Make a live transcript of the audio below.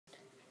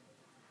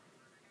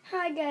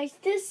Hi guys,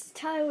 this is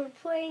Tyler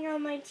playing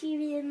on my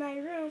TV in my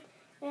room,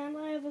 and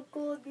I have a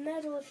gold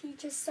medal if you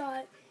just saw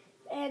it,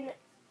 and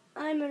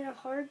I'm in a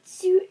hard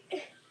suit,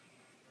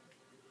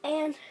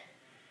 and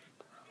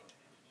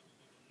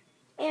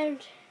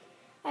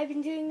I've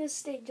been doing this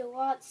stage a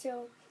lot,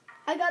 so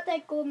I got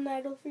that gold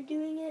medal for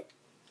doing it.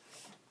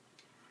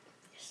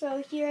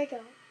 So here I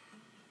go.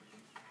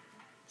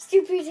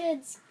 Stupid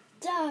heads,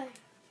 die.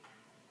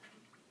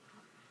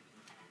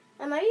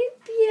 I might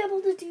be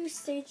able to do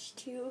stage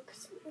 2,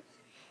 because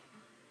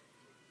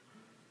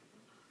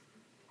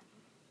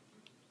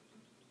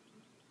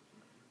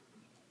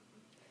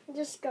I'm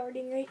just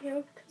guarding right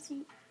now,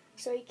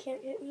 so he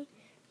can't hit me.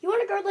 You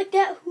want to guard like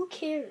that? Who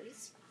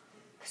cares?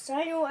 Because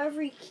I know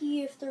every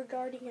key. If they're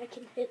guarding, I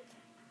can hit them.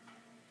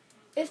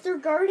 If they're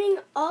guarding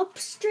up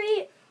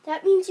straight,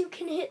 that means you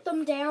can hit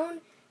them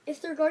down.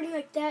 If they're guarding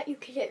like that, you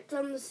can hit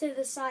them to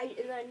the side,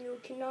 and then you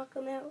can knock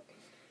them out.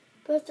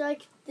 But if they're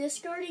like this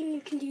guarding,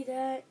 you can do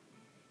that.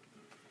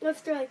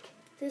 If they're like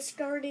this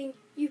guarding,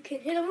 you can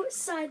hit them on the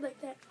side like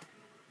that.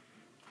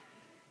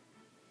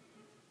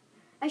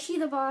 I see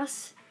the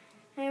boss.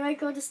 I might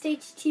go to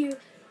stage 2.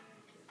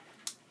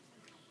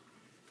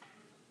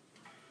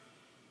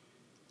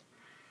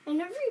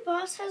 And every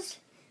boss has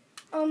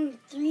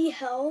 3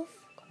 health.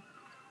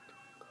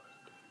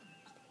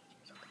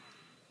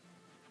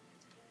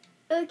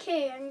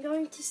 Okay, I'm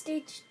going to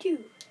stage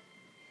 2.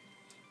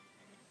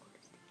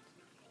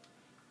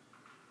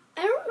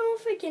 I don't know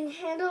if I can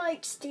handle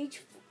like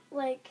stage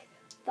like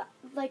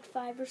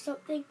 5 or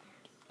something.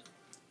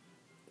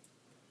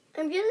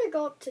 I'm gonna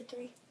go up to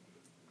 3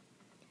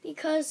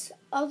 because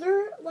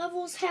other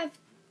levels have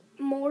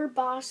more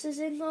bosses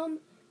in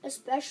them,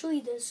 especially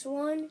this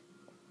one.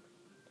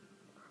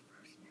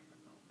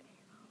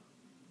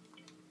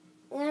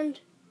 And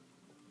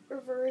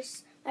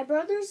reverse. My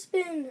brother's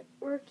been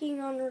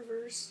working on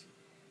reverse,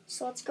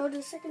 so let's go to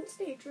the second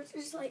stage, which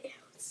is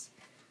lighthouse.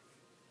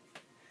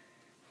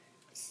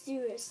 Let's do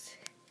this.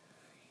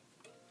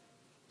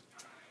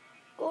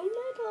 Gold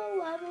medal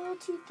level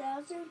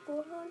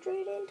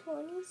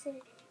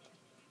 2,426.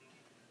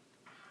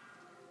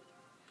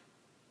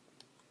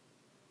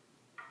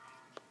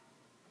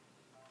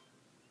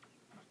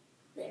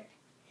 There.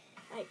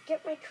 I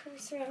get my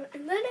cursor out,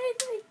 and then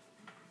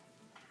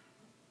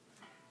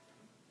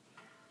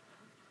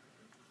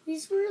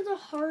these were the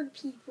hard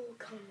people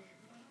come in.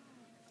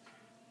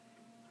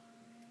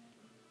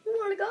 You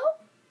want to go?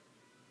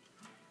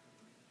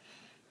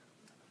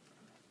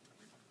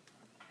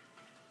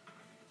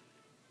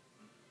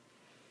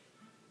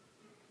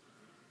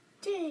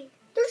 Dang,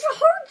 there's a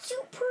hard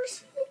suit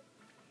person.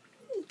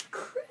 Holy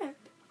crap.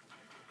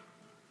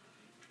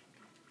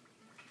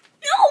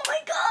 Oh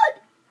my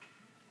god!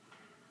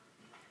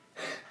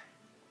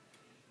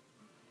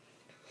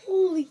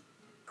 Holy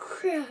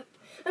crap.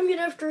 I'm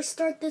gonna have to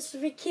restart this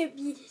if I can't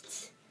beat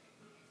it.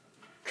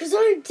 'Cause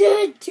I'm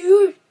dead,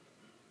 dude.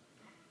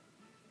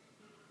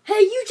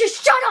 Hey, you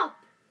just shut up!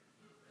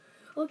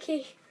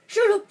 Okay,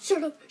 shut up.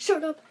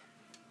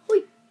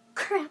 Holy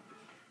crap.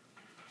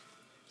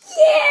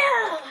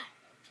 Yeah!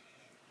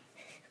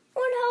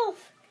 1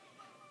 health.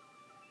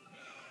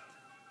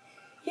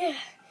 Yeah.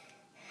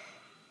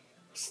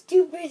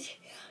 Stupid.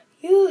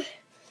 You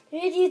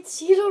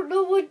idiots, you don't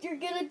know what you're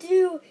gonna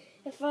do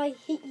if I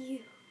hit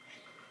you.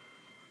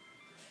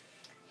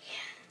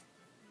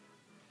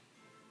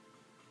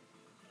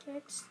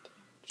 Next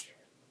stage.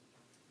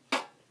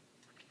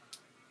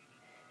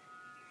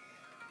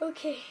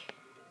 Okay.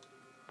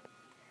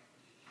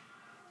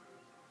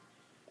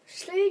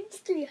 Stage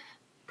 3.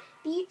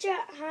 Beach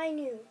at high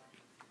noon.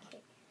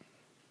 Okay.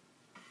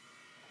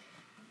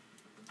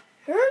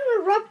 You're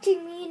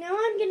interrupting me. Now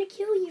I'm gonna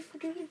kill you for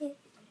doing it.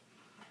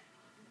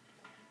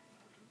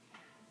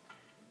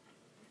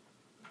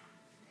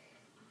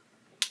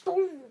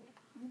 Boom.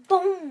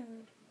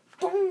 Boom.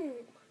 Boom.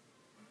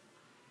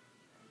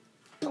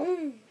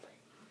 Boom.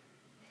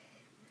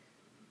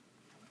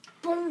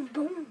 Boom,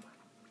 boom.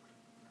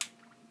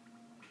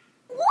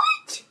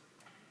 What?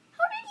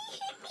 How did he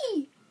hit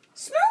me?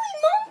 Smelly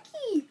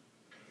monkey!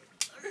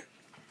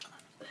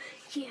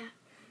 Yeah,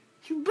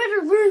 you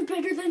better learn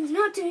better than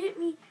not to hit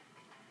me.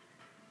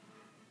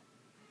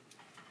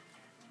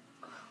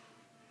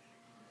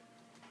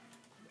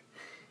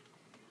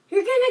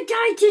 You're gonna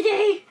die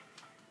today.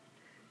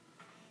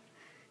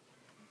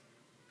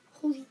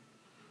 Holy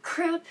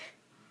crap.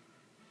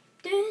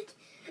 Dead.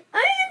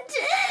 I am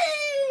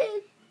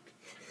dead!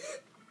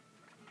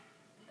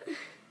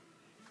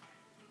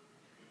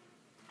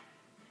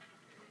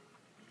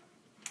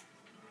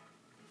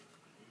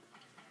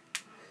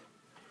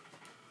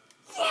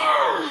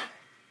 Yeah!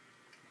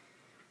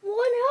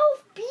 1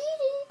 health, beat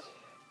it!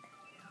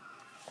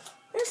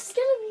 This is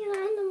gonna be the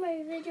end of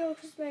my video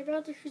because my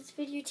brother who's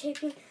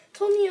videotaping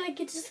told me I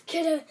could just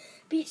get a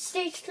beat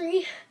stage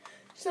 3.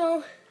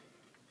 So,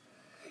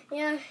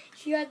 yeah,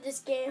 if you have this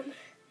game,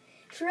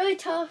 it's really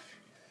tough.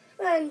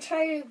 And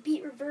try to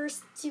beat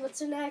reverse, see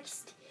what's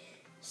next.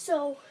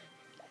 So,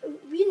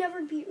 we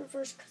never beat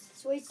reverse because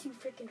it's way too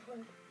freaking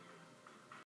hard.